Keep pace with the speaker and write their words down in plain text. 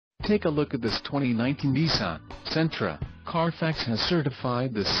Take a look at this 2019 Nissan Sentra. Carfax has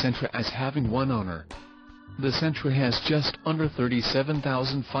certified this Sentra as having one owner. The Sentra has just under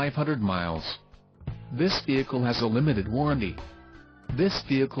 37,500 miles. This vehicle has a limited warranty. This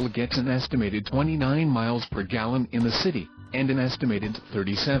vehicle gets an estimated 29 miles per gallon in the city, and an estimated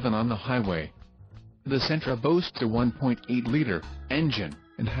 37 on the highway. The Sentra boasts a 1.8-liter engine,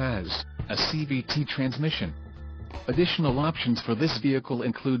 and has a CVT transmission. Additional options for this vehicle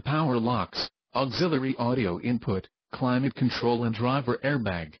include power locks, auxiliary audio input, climate control and driver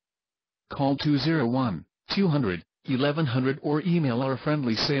airbag. Call 201-200-1100 or email our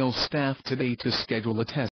friendly sales staff today to schedule a test